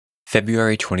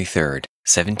February 23rd,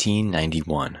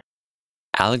 1791.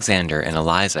 Alexander and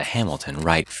Eliza Hamilton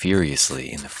write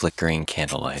furiously in the flickering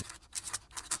candlelight.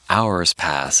 Hours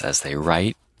pass as they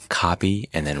write, copy,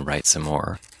 and then write some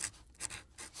more.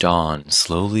 Dawn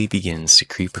slowly begins to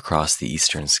creep across the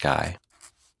eastern sky.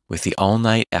 With the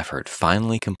all-night effort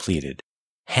finally completed,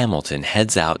 Hamilton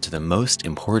heads out to the most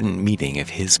important meeting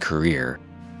of his career,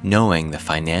 knowing the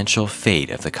financial fate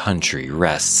of the country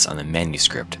rests on the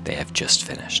manuscript they have just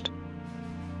finished.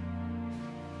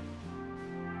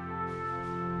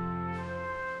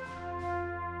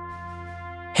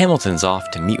 Hamilton's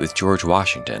off to meet with George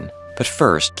Washington, but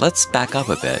first, let's back up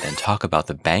a bit and talk about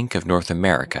the Bank of North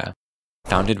America,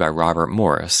 founded by Robert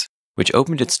Morris, which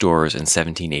opened its doors in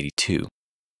 1782.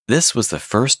 This was the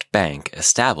first bank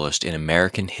established in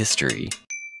American history,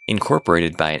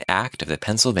 incorporated by an act of the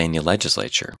Pennsylvania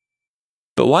legislature.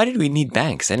 But why did we need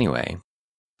banks anyway?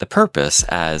 The purpose,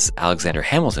 as Alexander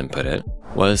Hamilton put it,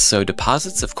 was so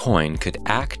deposits of coin could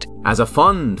act as a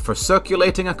fund for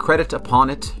circulating a credit upon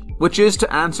it, which is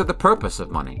to answer the purpose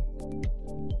of money.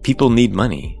 People need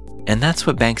money, and that's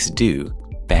what banks do.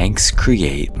 Banks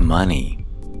create money.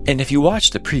 And if you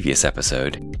watched the previous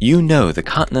episode, you know the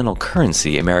continental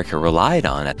currency America relied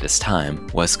on at this time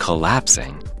was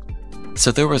collapsing.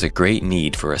 So there was a great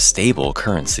need for a stable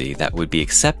currency that would be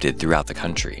accepted throughout the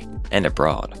country and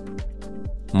abroad.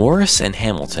 Morris and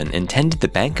Hamilton intended the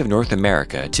Bank of North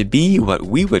America to be what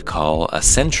we would call a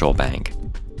central bank,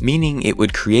 meaning it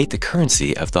would create the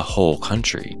currency of the whole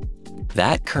country.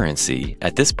 That currency,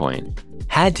 at this point,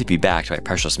 had to be backed by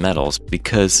precious metals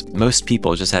because most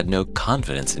people just had no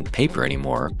confidence in paper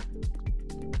anymore.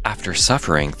 After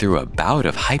suffering through a bout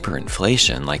of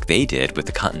hyperinflation like they did with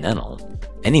the Continental,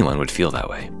 anyone would feel that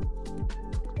way.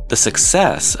 The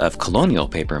success of colonial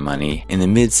paper money in the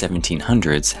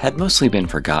mid-1700s had mostly been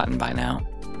forgotten by now.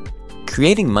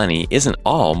 Creating money isn't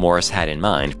all Morris had in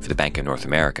mind for the Bank of North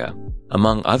America.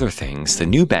 Among other things, the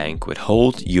new bank would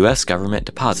hold U.S. government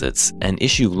deposits and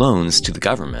issue loans to the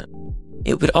government.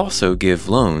 It would also give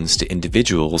loans to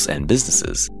individuals and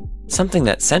businesses, something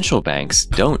that central banks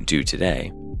don't do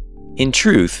today. In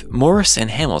truth, Morris and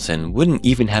Hamilton wouldn't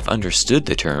even have understood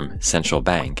the term central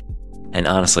bank, and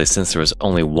honestly, since there was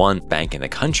only one bank in the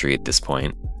country at this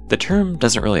point, the term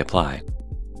doesn't really apply.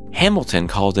 Hamilton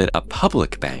called it a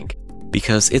public bank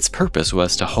because its purpose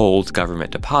was to hold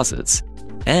government deposits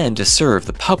and to serve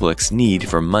the public's need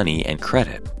for money and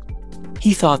credit.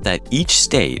 He thought that each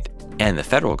state and the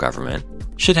federal government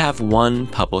should have one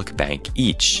public bank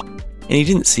each, and he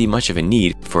didn't see much of a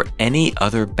need for any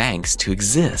other banks to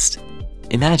exist.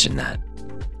 Imagine that.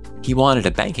 He wanted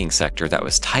a banking sector that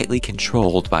was tightly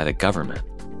controlled by the government.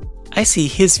 I see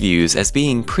his views as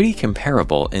being pretty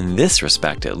comparable in this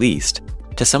respect at least,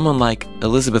 to someone like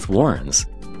Elizabeth Warren's.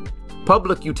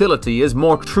 Public utility is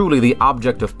more truly the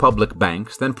object of public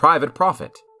banks than private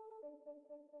profit.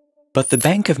 But the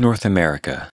Bank of North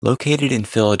America, located in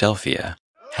Philadelphia,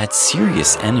 had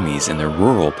serious enemies in the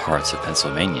rural parts of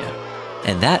Pennsylvania,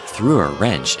 and that threw a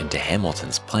wrench into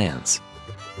Hamilton's plans.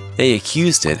 They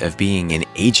accused it of being an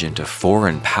agent of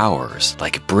foreign powers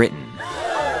like Britain,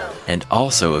 and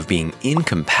also of being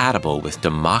incompatible with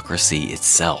democracy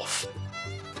itself.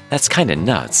 That's kinda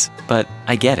nuts, but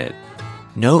I get it.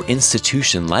 No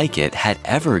institution like it had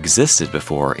ever existed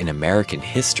before in American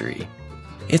history.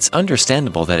 It's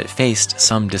understandable that it faced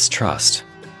some distrust.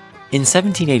 In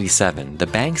 1787, the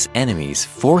bank's enemies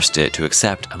forced it to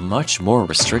accept a much more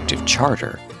restrictive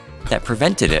charter that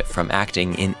prevented it from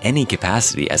acting in any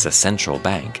capacity as a central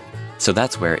bank, so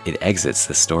that's where it exits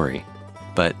the story.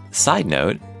 But side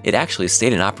note, it actually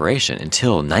stayed in operation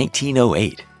until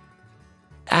 1908.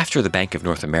 After the Bank of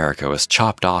North America was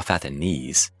chopped off at the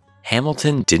knees,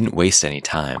 Hamilton didn't waste any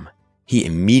time. He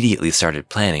immediately started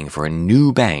planning for a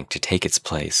new bank to take its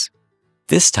place.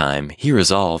 This time, he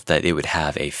resolved that it would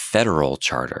have a federal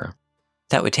charter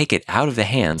that would take it out of the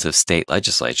hands of state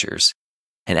legislatures.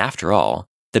 And after all,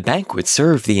 the bank would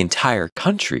serve the entire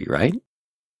country, right?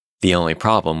 The only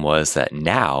problem was that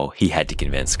now he had to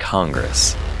convince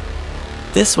Congress.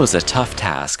 This was a tough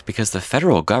task because the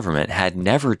federal government had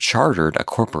never chartered a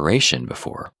corporation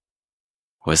before.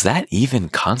 Was that even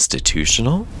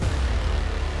constitutional?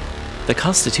 The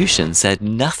Constitution said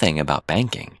nothing about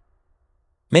banking.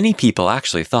 Many people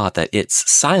actually thought that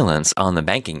its silence on the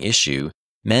banking issue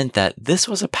meant that this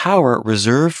was a power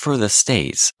reserved for the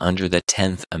states under the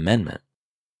 10th Amendment.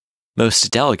 Most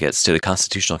delegates to the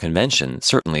Constitutional Convention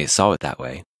certainly saw it that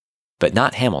way, but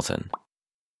not Hamilton.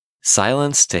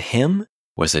 Silence to him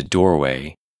was a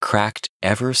doorway cracked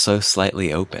ever so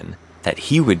slightly open that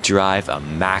he would drive a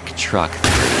Mack truck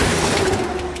through.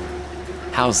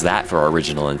 How's that for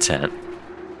original intent?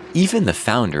 Even the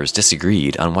founders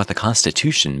disagreed on what the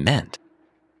Constitution meant.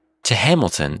 To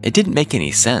Hamilton, it didn't make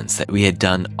any sense that we had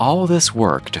done all this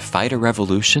work to fight a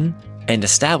revolution and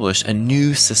establish a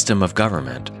new system of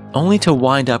government, only to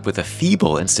wind up with a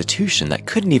feeble institution that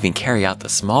couldn't even carry out the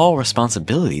small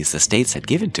responsibilities the states had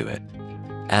given to it.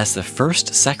 As the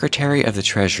first Secretary of the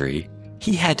Treasury,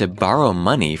 he had to borrow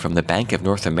money from the Bank of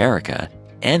North America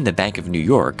and the Bank of New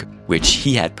York, which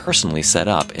he had personally set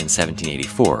up in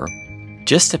 1784,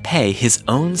 just to pay his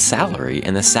own salary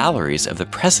and the salaries of the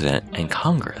President and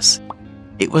Congress.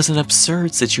 It was an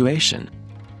absurd situation.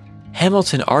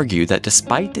 Hamilton argued that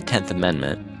despite the 10th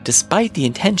Amendment, despite the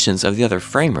intentions of the other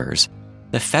framers,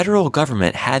 the federal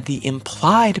government had the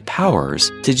implied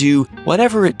powers to do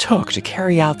whatever it took to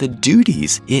carry out the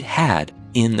duties it had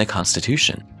in the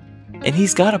Constitution. And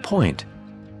he's got a point.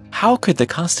 How could the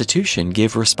Constitution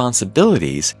give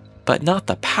responsibilities, but not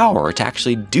the power to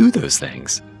actually do those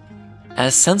things?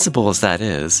 As sensible as that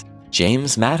is,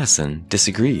 James Madison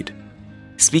disagreed.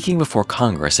 Speaking before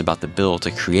Congress about the bill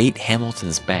to create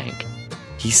Hamilton's bank,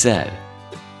 he said,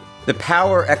 "The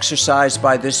power exercised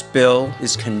by this bill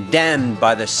is condemned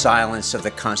by the silence of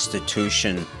the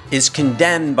Constitution, is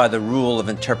condemned by the rule of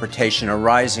interpretation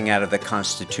arising out of the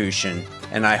Constitution,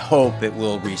 and I hope it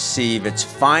will receive its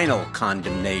final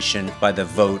condemnation by the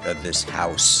vote of this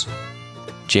House."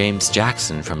 James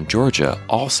Jackson from Georgia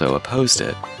also opposed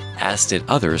it, as did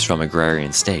others from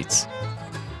agrarian states.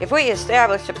 If we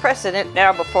establish a precedent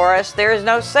now before us, there is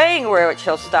no saying where it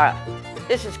shall stop.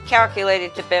 This is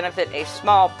calculated to benefit a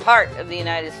small part of the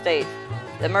United States,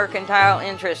 the mercantile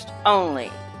interest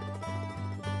only.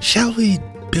 Shall we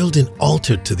build an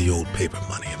altar to the old paper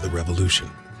money of the Revolution,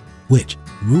 which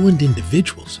ruined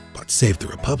individuals but saved the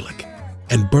Republic,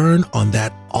 and burn on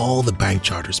that all the bank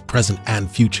charters present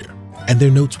and future, and their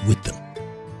notes with them?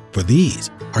 For these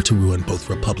are to ruin both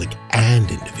Republic and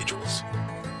individuals.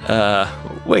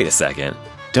 Wait a second.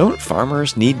 Don't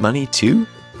farmers need money too?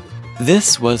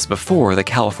 This was before the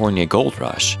California gold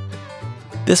rush.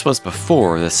 This was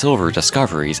before the silver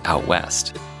discoveries out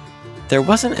west. There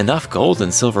wasn't enough gold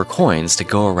and silver coins to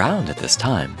go around at this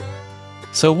time.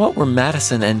 So what were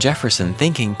Madison and Jefferson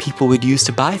thinking people would use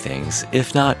to buy things,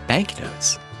 if not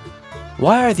banknotes?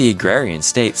 Why are the agrarian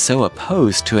states so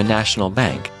opposed to a national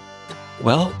bank?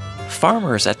 Well,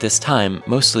 farmers at this time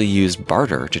mostly used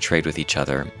barter to trade with each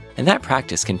other, and that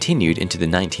practice continued into the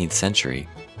 19th century.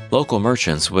 Local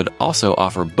merchants would also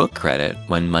offer book credit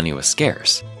when money was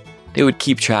scarce. They would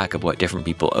keep track of what different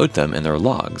people owed them in their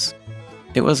logs.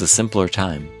 It was a simpler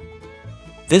time.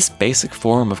 This basic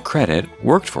form of credit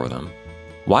worked for them.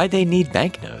 Why'd they need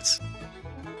banknotes?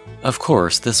 Of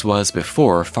course, this was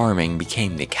before farming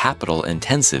became the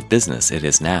capital-intensive business it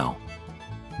is now.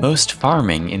 Most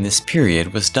farming in this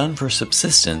period was done for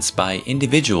subsistence by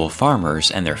individual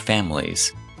farmers and their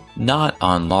families, not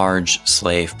on large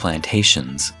slave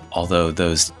plantations, although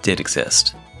those did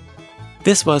exist.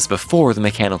 This was before the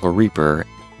mechanical reaper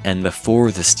and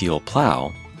before the steel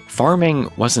plow. Farming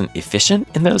wasn't efficient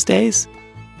in those days,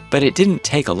 but it didn't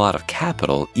take a lot of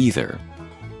capital either.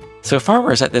 So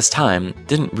farmers at this time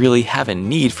didn't really have a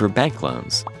need for bank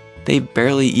loans. They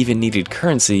barely even needed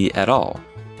currency at all.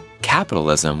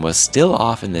 Capitalism was still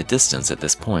off in the distance at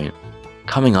this point,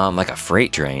 coming on like a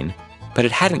freight train, but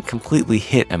it hadn't completely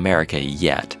hit America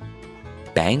yet.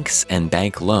 Banks and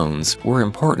bank loans were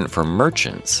important for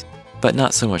merchants, but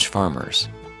not so much farmers.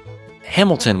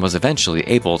 Hamilton was eventually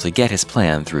able to get his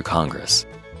plan through Congress.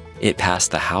 It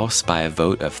passed the House by a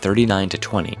vote of 39 to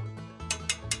 20.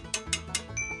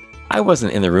 I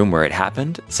wasn't in the room where it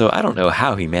happened, so I don't know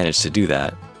how he managed to do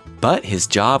that. But his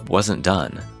job wasn't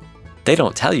done. They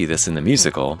don't tell you this in the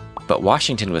musical, but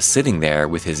Washington was sitting there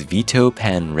with his veto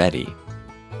pen ready.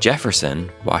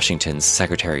 Jefferson, Washington's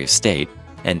Secretary of State,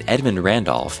 and Edmund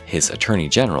Randolph, his Attorney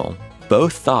General,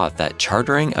 both thought that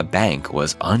chartering a bank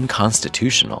was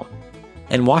unconstitutional.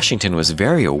 And Washington was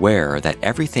very aware that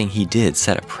everything he did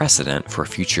set a precedent for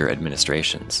future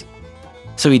administrations.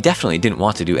 So he definitely didn't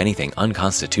want to do anything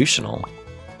unconstitutional.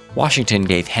 Washington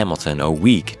gave Hamilton a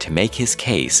week to make his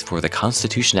case for the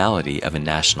constitutionality of a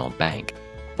national bank,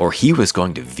 or he was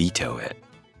going to veto it.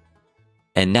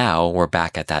 And now we're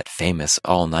back at that famous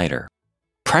all-nighter.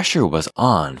 Pressure was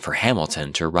on for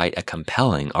Hamilton to write a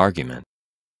compelling argument.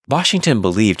 Washington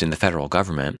believed in the federal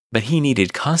government, but he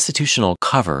needed constitutional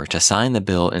cover to sign the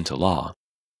bill into law.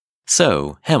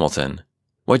 So, Hamilton,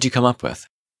 what'd you come up with?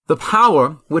 The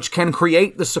power which can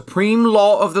create the supreme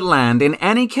law of the land in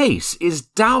any case is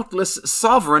doubtless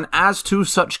sovereign as to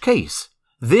such case.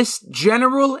 This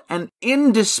general and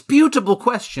indisputable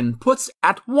question puts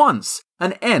at once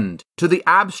an end to the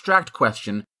abstract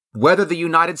question whether the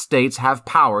United States have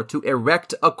power to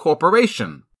erect a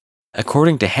corporation.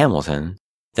 According to Hamilton,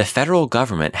 the federal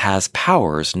government has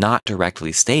powers not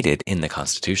directly stated in the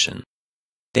Constitution.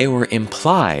 They were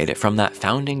implied from that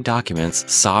founding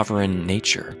document's sovereign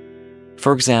nature.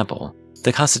 For example,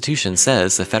 the Constitution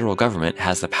says the federal government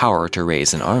has the power to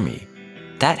raise an army.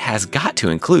 That has got to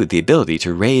include the ability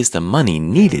to raise the money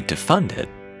needed to fund it,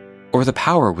 or the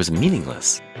power was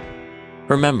meaningless.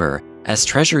 Remember, as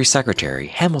Treasury Secretary,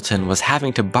 Hamilton was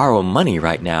having to borrow money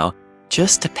right now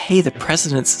just to pay the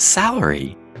president's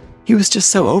salary. He was just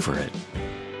so over it.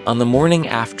 On the morning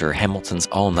after Hamilton's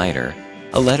all-nighter,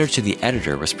 a letter to the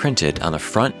editor was printed on the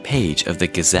front page of the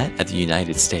Gazette of the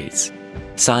United States,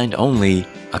 signed only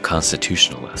a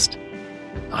constitutionalist.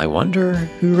 I wonder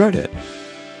who wrote it.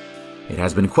 It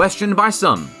has been questioned by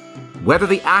some whether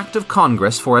the act of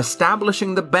Congress for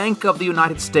establishing the Bank of the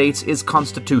United States is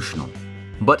constitutional.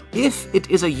 But if it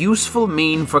is a useful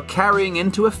mean for carrying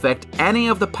into effect any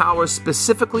of the powers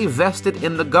specifically vested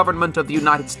in the government of the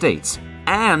United States,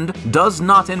 and does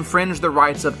not infringe the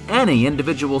rights of any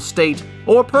individual state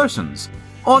or persons,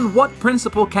 on what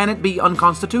principle can it be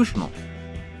unconstitutional?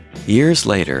 Years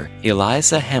later,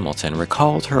 Eliza Hamilton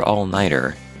recalled her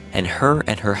all-nighter and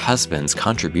her husband's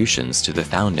contributions to the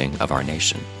founding of our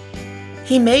nation.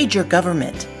 He made your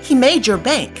government. He made your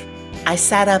bank. I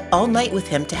sat up all night with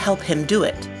him to help him do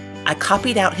it. I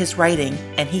copied out his writing,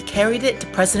 and he carried it to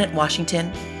President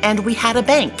Washington, and we had a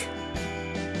bank.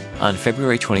 On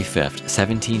February 25,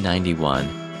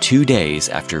 1791, 2 days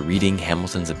after reading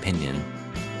Hamilton's opinion,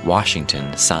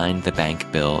 Washington signed the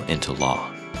bank bill into law.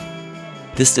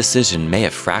 This decision may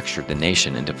have fractured the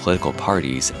nation into political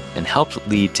parties and helped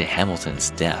lead to Hamilton's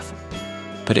death,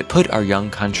 but it put our young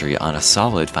country on a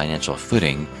solid financial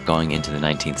footing going into the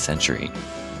 19th century.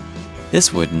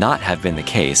 This would not have been the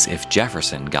case if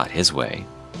Jefferson got his way.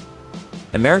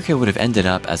 America would have ended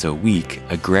up as a weak,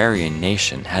 agrarian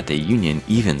nation had the Union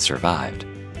even survived.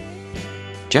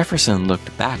 Jefferson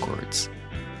looked backwards,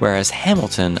 whereas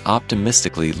Hamilton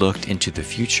optimistically looked into the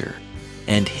future,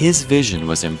 and his vision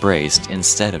was embraced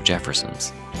instead of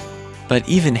Jefferson's. But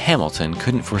even Hamilton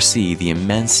couldn't foresee the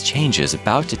immense changes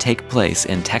about to take place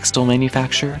in textile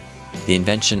manufacture, the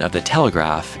invention of the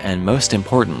telegraph, and most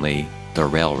importantly, the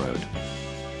railroad.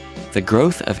 The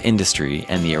growth of industry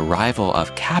and the arrival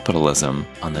of capitalism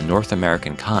on the North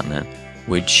American continent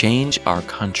would change our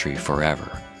country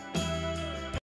forever.